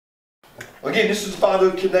Again, this is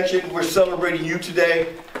Fatherhood Connection. We're celebrating you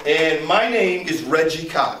today, and my name is Reggie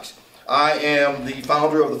Cox. I am the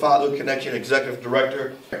founder of the Fatherhood Connection, Executive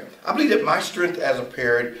Director. I believe that my strength as a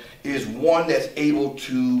parent is one that's able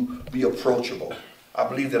to be approachable. I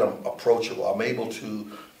believe that I'm approachable. I'm able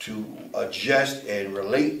to adjust and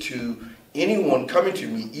relate to anyone coming to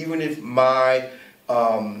me, even if my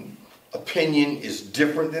opinion is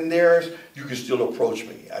different than theirs, you can still approach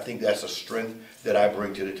me. I think that's a strength that I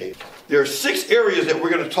bring to the table. There are 6 areas that we're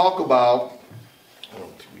going to talk about.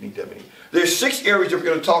 We need that many. There's 6 areas that we're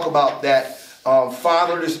going to talk about that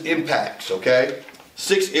fatherless impacts, okay?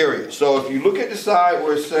 6 areas. So if you look at the side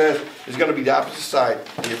where it says, it's going to be the opposite side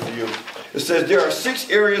here for you. It says there are 6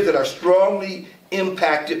 areas that are strongly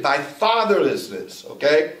impacted by fatherlessness,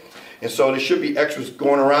 okay? And so there should be extras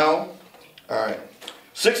going around. All right.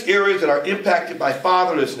 6 areas that are impacted by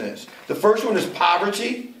fatherlessness. The first one is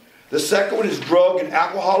poverty. The second one is drug and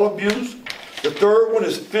alcohol abuse. The third one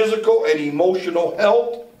is physical and emotional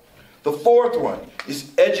health. The fourth one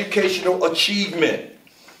is educational achievement.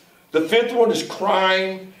 The fifth one is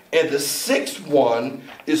crime. And the 6th one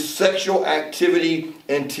is sexual activity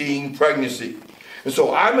and teen pregnancy. And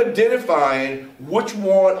so I'm identifying which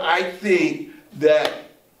one I think that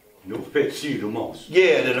affects you the most.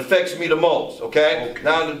 Yeah, that affects me the most, okay?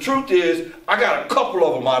 Now, the truth is, I got a couple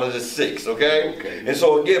of them out of the 6, okay? And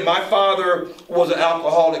so, again, my father was an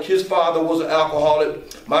alcoholic. His father was an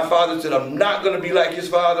alcoholic. My father said, I'm not going to be like his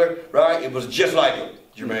father, right? It was just like him,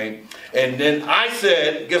 Jermaine. And then I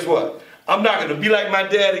said, guess what? I'm not going to be like my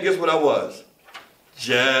dad, and guess what I was?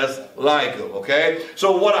 Just like him, okay?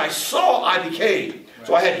 So what I saw, I became.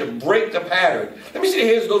 So I had to break the pattern. Let me see the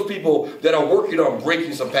hands of those people that are working on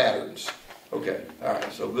breaking some patterns. Okay, all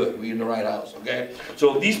right, so good. We're in the right house, okay?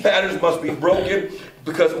 So these patterns must be broken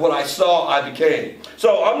because what I saw, I became.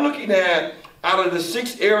 So I'm looking at, out of the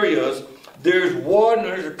 6 areas, there's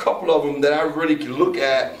a couple of them that I really can look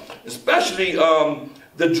at, especially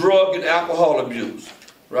the drug and alcohol abuse,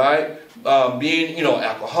 right? Being,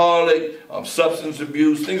 alcoholic, substance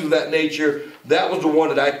abuse, things of that nature. That was the one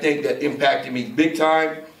that I think that impacted me big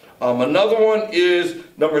time. Another one is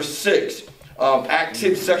number 6,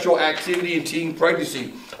 sexual activity and teen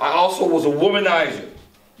pregnancy. I also was a womanizer,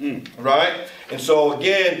 right? And so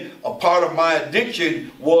again, a part of my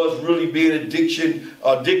addiction was really being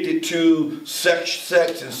addicted to sex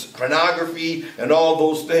and pornography and all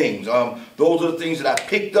those things. Those are the things that I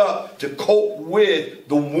picked up to cope with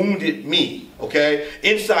the wounded me, okay?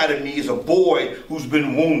 Inside of me is a boy who's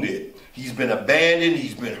been wounded. He's been abandoned,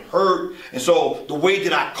 he's been hurt. And so the way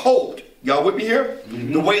that I coped, y'all with me here?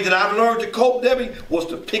 The way that I learned to cope, Debbie, was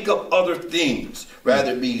to pick up other things.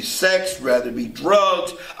 Rather it be sex, rather it be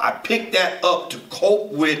drugs. I picked that up to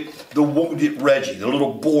cope with the wounded Reggie, the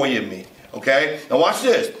little boy in me. Okay? Now watch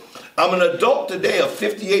this. I'm an adult today of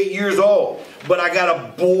 58 years old, but I got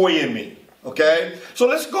a boy in me. Okay? So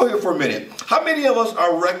let's go here for a minute. How many of us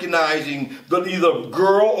are recognizing either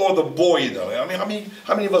girl or the boy though? I mean,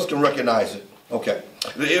 how many of us can recognize it? Okay.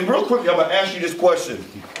 And real quickly, I'm going to ask you this question.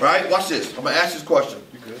 Right? Watch this. I'm going to ask this question.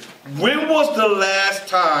 When was the last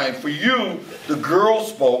time for you, the girl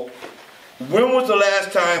spoke? When was the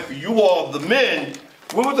last time for you all, the men,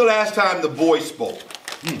 when was the last time the boy spoke?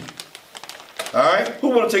 All right? Who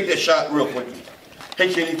want to take that shot real quickly?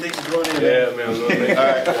 Hey, Kenny, thanks for joining in. Yeah, man. All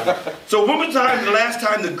right. So when was the last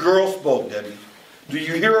time the girl spoke, Debbie? Do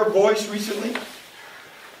you hear her voice recently?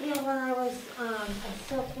 Yeah, when I was, I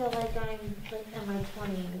still feel like I'm in my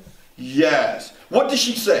 20s. Yes. What did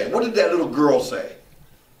she say? What did that little girl say?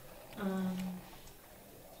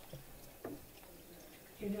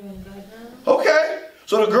 You're doing good now? Okay.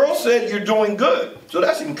 So the girl said you're doing good. So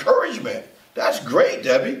that's encouragement. That's great,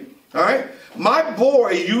 Debbie. All right? My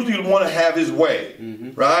boy usually want to have his way,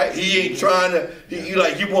 right? He ain't trying to,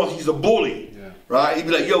 he's a bully, right? He'd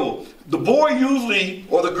be like, yo, the boy usually,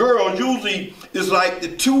 or the girl usually is like the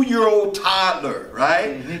 2-year-old toddler, right?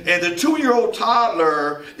 And the 2-year-old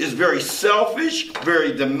toddler is very selfish,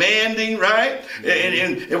 very demanding, right?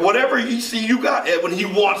 And whatever he see, you got it when he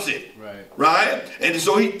wants it, right? And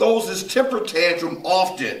so he throws his temper tantrum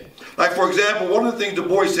often. Like, for example, one of the things the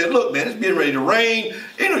boy said, look, man, it's getting ready to rain.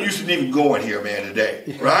 Ain't no use in even going here, man,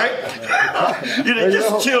 today, right?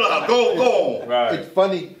 Just chill out, go on. Right.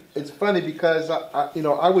 It's funny because,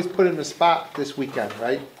 I was put in the spot this weekend,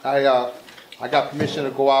 right? I got permission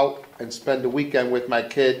to go out and spend the weekend with my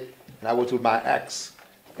kid, and I was with my ex.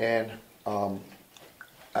 And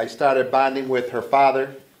I started bonding with her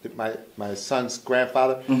father, my son's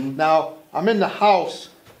grandfather. Now, I'm in the house,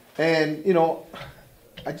 and,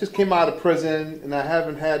 I just came out of prison and I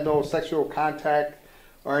haven't had no sexual contact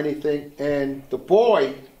or anything. And the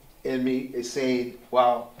boy in me is saying,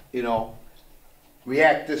 well, you know,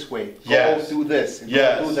 react this way, go Yes. do this, and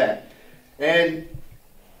Yes. go do that. And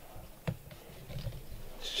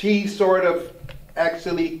she sort of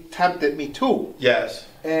actually tempted me too. Yes.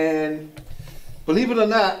 And believe it or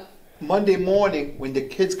not, Monday morning when the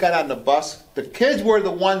kids got on the bus, the kids were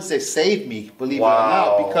the ones that saved me, believe it or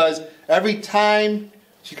Wow. not, because every time,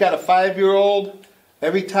 she got a 5-year-old,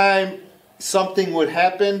 every time something would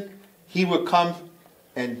happen, he would come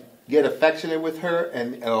and get affectionate with her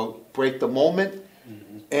and break the moment.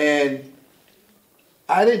 And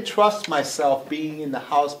I didn't trust myself being in the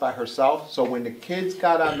house by herself, so when the kids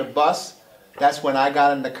got on the bus, that's when I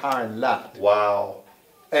got in the car and left. Wow.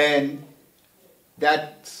 And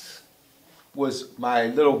that was my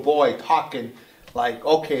little boy talking like,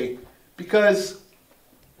 okay, because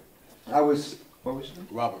I was, what was it?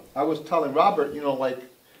 Robert. I was telling Robert, you know, like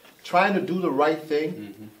trying to do the right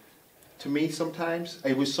thing, to me sometimes,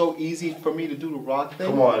 it was so easy for me to do the wrong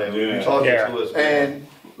thing. Come on, Amy. You're talking to us, man. And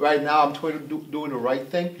right now I'm trying to doing the right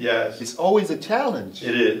thing. Yes. It's always a challenge.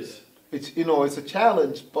 It is. It's, you know, it's a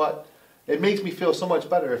challenge, but it makes me feel so much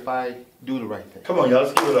better if I do the right thing. Come on, y'all.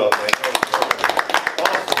 Let's give it up, man.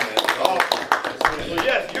 Awesome, man. Awesome. So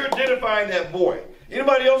yes, you're identifying that boy.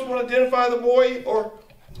 Anybody else want to identify the boy or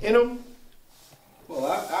in him? Well,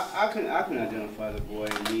 I can identify the boy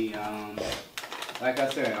in me. Like I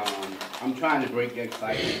said, I'm trying to break that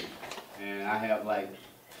cycle, and I have like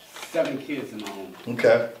 7 kids in my home.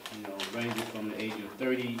 Okay. You know, ranging from the age of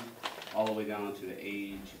 30 all the way down to the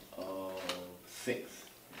age of 6.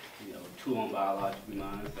 You know, 2 on biologically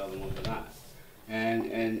mine, the other ones are not.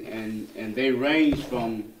 And they range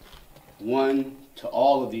from 1 to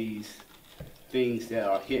all of these things that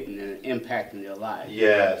are hitting and impacting their lives.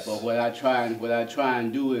 Yes. But what I try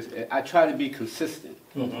and do is I try to be consistent.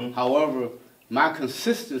 However, my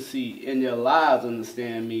consistency in their lives,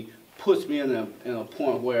 understand me, puts me in a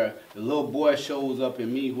point where the little boy shows up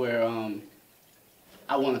in me where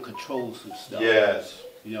I want to control some stuff. Yes.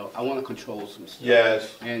 You know, I want to control some stuff.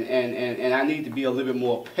 Yes. And I need to be a little bit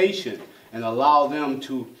more patient and allow them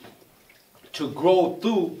to grow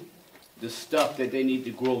through the stuff that they need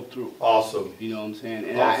to grow through. Awesome. You know what I'm saying?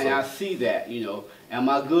 And, Awesome. I see that, you know. Am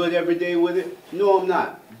I good every day with it? No, I'm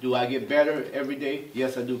not. Do I get better every day?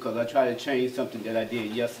 Yes, I do, because I try to change something that I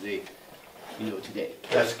did yesterday, you know, today.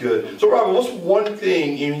 That's good. So, Robert, what's one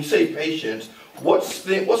thing, and you say patience, what's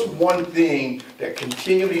one thing that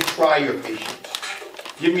continually try your patience?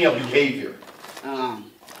 Give me a behavior.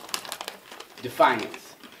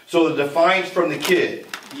 Defiance. So the defiance from the kid.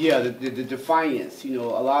 Yeah, the defiance. You know,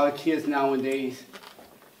 a lot of kids nowadays,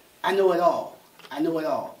 I know it all. I know it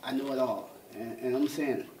all. I know it all. And I'm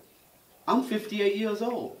saying, I'm 58 years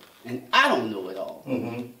old, and I don't know it all.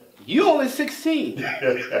 You only 16.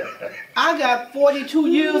 I got 42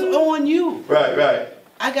 years on you. Right, right.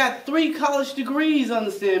 I got 3 college degrees,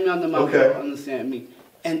 understand me, under my belt, understand me,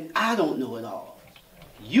 and I don't know it all.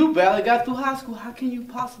 You barely got through high school. How can you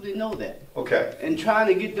possibly know that? Okay. And trying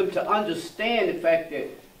to get them to understand the fact that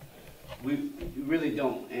we really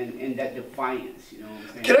don't, and that defiance, you know what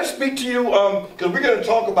I'm saying? Can I speak to you? Because we're going to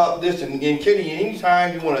talk about this, and Kenny,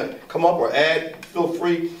 anytime you want to come up or add, feel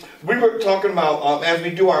free. We were talking about, as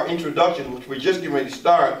we do our introduction, which we're just getting ready to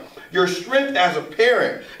start, your strength as a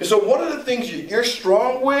parent. And so one of the things you're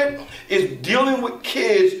strong with is dealing with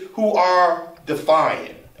kids who are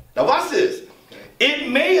defiant. Now watch this.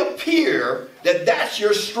 It may appear that that's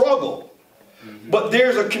your struggle, but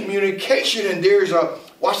there's a communication and there's a,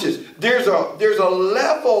 watch this, there's a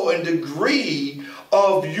level and degree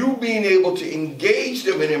of you being able to engage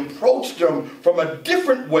them and approach them from a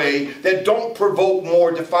different way that don't provoke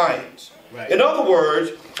more defiance. Right. In other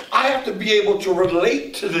words, I have to be able to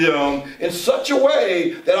relate to them in such a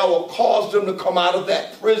way that I will cause them to come out of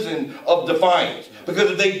that prison of defiance.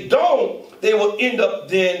 Because if they don't, they will end up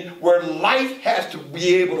then where life has to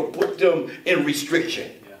be able to put them in restriction.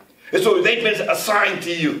 Yeah. And so they've been assigned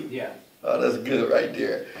to you. Yeah. Oh, that's good right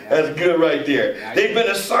there. That's good right there. They've been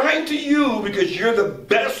assigned to you because you're the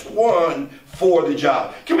best one for the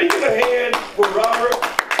job. Can we give a hand for Robert?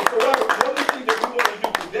 And so Robert, one of the things that we want to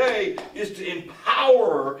do today is to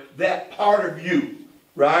empower that part of you,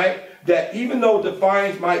 right? That even though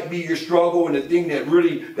defiance might be your struggle and the thing that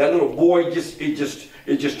really, that little boy it just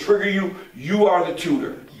trigger you, you are the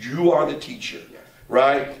tutor. You are the teacher.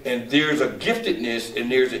 Right? And there's a giftedness and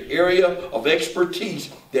there's an area of expertise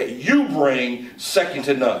that you bring second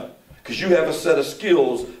to none. Because you have a set of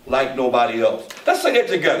skills like nobody else. Let's say that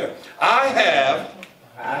together. I have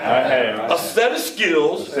a set of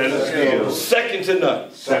skills, second to none.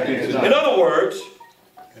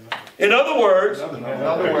 In other words,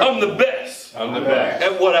 I'm the best. best. I'm the best.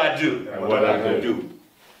 At what I do. At what I do.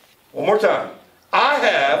 One more time. I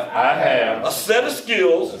have a set of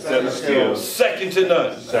skills second to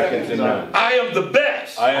none. second to none. I am the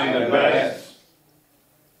best. I am the best.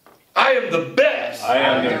 I am the best I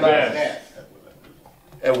am the best.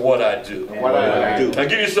 at what I do. What I do. Now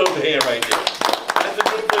give yourself a hand right there. That's a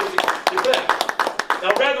good place to get that.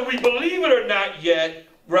 Now whether we believe it or not yet,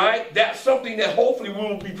 right, that's something that hopefully we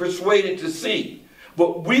will be persuaded to see.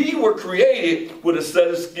 But we were created with a set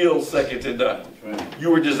of skills second to none. You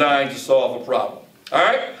were designed to solve a problem. All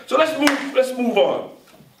right? So let's move on.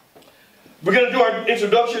 We're going to do our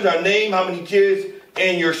introductions, our name, how many kids,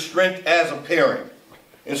 and your strength as a parent.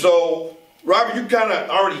 And so, Robert, you kind of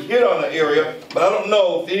already hit on the area, but I don't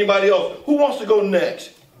know if anybody else. Who wants to go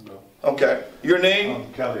next? No. Okay. Your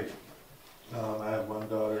name? Kelly. I have one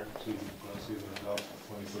daughter. She's an adult,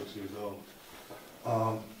 26 years old.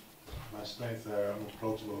 My strengths are I'm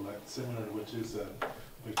approachable, like similar to what you said.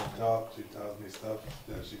 We can talk. She tells me stuff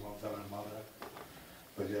that she won't tell her mother.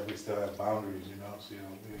 But yeah, we still have boundaries, you know. She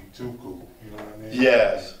don't be too cool, you know what I mean?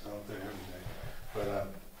 Yes. Don't say everything. But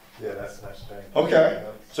yeah, that's my strength. Okay.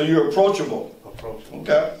 So you're approachable. Approachable.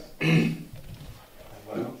 Okay. And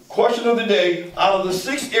what else? Question of the day. Out of the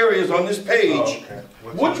 6 areas on this page, Oh, okay.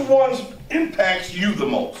 which ones impacts you the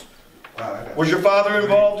most? I got Was your father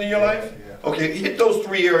involved in your life? Yeah. Okay, hit those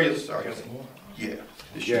 3 areas. Sorry. Yeah,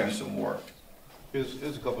 there should be some more. Here's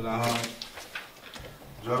a couple down.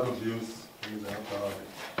 Drug abuse, use alcohol.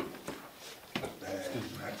 Bad.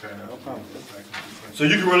 I turn up. So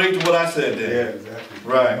you can relate to what I said Yeah, there. exactly.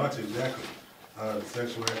 Right. Pretty much exactly.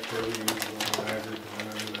 Sexual activity, womanizer,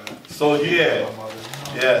 So yeah,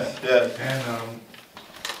 yes. and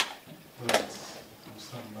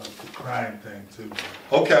something else, the crime thing too.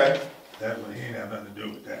 Okay. That one, he ain't have nothing to do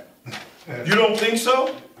with that. You don't think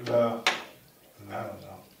so? I don't know.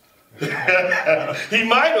 He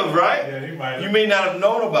might have, right? Yeah, he might have. You may not have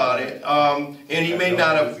known about it, and he may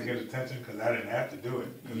not To have. get attention because I didn't have to do it.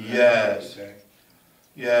 Yes.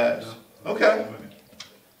 Yes. Okay.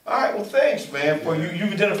 All right. Well, thanks, man. For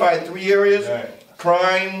you've identified 3 areas: Right.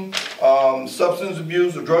 crime, substance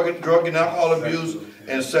abuse, or drug and alcohol abuse,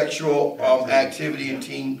 and sexual activity in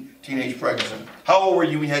teenage pregnancy. How old were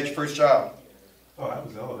you when you had your first child? Oh, I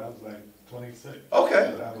was old. I was like 26.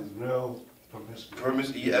 Okay. But I was real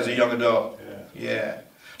promiscuous. As a young adult. Yeah. Yeah.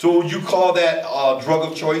 So would you call that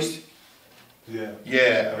drug of choice? Yeah.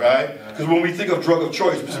 Yeah, right? Because when we think of drug of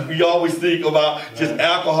choice, we always think about just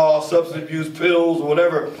alcohol, substance abuse, pills, or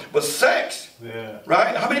whatever. But sex, Yeah.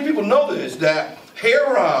 right? How many people know this? That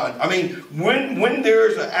heroin, I mean, when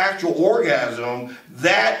there's an actual orgasm,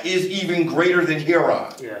 that is even greater than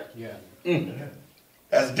heroin. Yeah.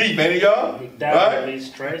 That's deep, ain't it, y'all? That Right? relieves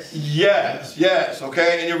stress. Yes,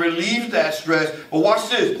 okay? And it relieves that stress. But watch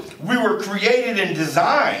this. We were created and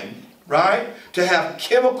designed, right, to have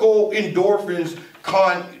chemical endorphins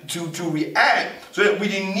to react so that we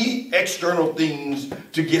didn't need external things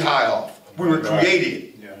to get high off. We were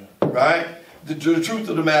created, right? The truth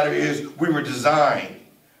of the matter is we were designed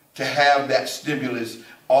to have that stimulus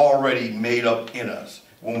already made up in us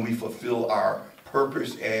when we fulfill our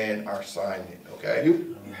purpose and our assignment, okay?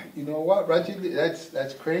 You know what, Reggie?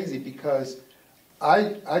 That's crazy because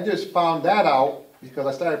I just found that out because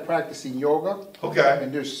I started practicing yoga. Okay.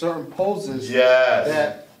 And there's certain poses Yes.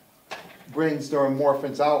 that brings the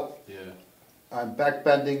endorphins out. Yeah. Back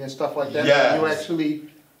bending and stuff like that. Yes. You actually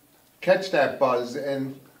catch that buzz,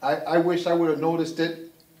 and I wish I would have noticed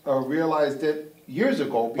it or realized it years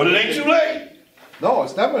ago. But it ain't too late. No,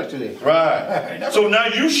 it's never too late. Right. So now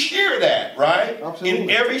you share that, right? Absolutely. In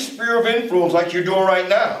every sphere of influence like you're doing right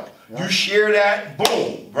now. Yeah. You share that,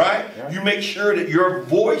 boom, right? Yeah. You make sure that your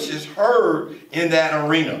voice is heard in that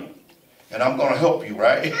arena. And I'm going to help you,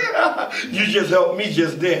 right? You just helped me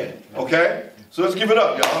just then, okay? So let's give it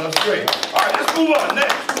up, y'all. That's great. All right, let's move on.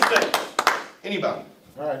 Next. Who's next? Anybody?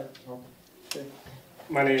 All right. Okay.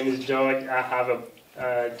 My name is George. I have a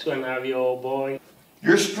 2.5-year-old boy.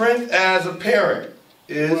 Your strength as a parent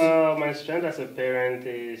is... Well, my strength as a parent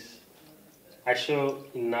is I show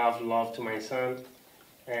enough love to my son,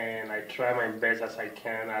 and I try my best as I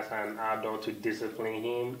can as an adult to discipline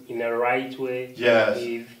him in the right way. Yes.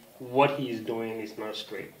 If what he is doing is not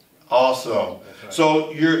straight. Awesome.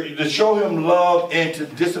 So you're to show him love and to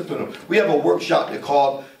discipline him. We have a workshop that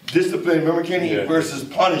called Discipline, remember Kenny, versus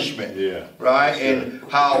punishment. Yeah. Right? And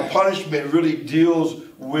how punishment really deals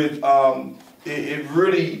with, it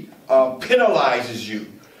really penalizes you.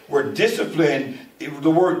 Where discipline,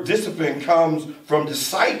 the word discipline comes from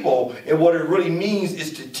disciple, and what it really means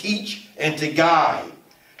is to teach and to guide.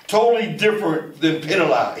 Totally different than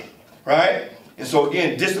penalize, right? And so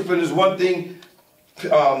again, discipline is one thing,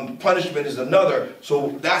 punishment is another.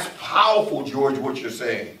 So that's powerful, George, what you're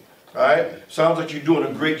saying. All right? Sounds like you're doing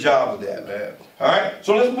a great job with that, man. All right?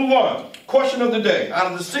 So let's move on. Question of the day.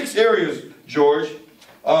 Out of the 6 areas, George,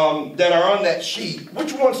 that are on that sheet,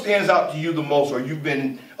 which one stands out to you the most or you've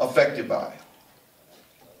been affected by?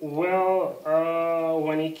 Well,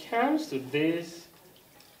 when it comes to this,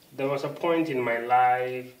 there was a point in my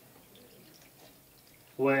life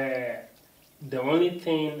where the only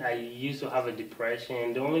thing I used to have a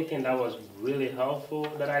depression, the only thing that was really helpful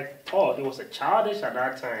that I thought, it was a childish at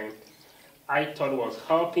that time, I thought was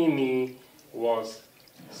helping me was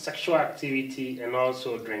sexual activity and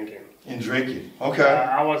also drinking. In drinking, okay.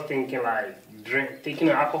 I was thinking like taking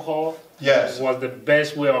alcohol Yes. was the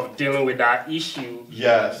best way of dealing with that issue.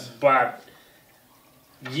 Yes. But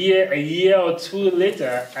a year or 2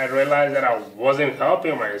 later, I realized that I wasn't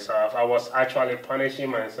helping myself. I was actually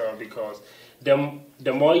punishing myself because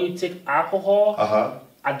the more you take alcohol,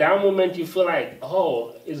 at that moment you feel like,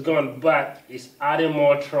 oh, it's gone, but it's adding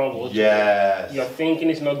more trouble. Yes. Your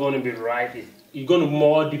thinking is not going to be right. You're going to be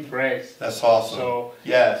more depressed. That's awesome. So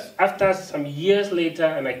yes. After some years later,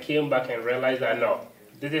 and I came back and realized that no,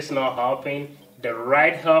 this is not helping. The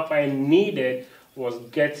right help I needed was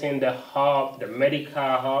getting the help, the medical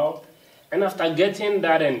help. And after getting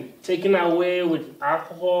that and taking away with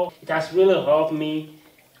alcohol, it has really helped me.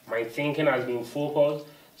 My thinking has been focused.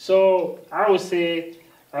 So I would say,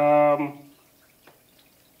 I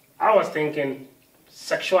was thinking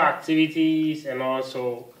sexual activities and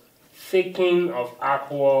also thinking of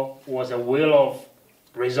alcohol was a way of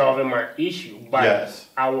resolving my issue. But yes.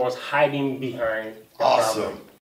 I was hiding behind the awesome. problem.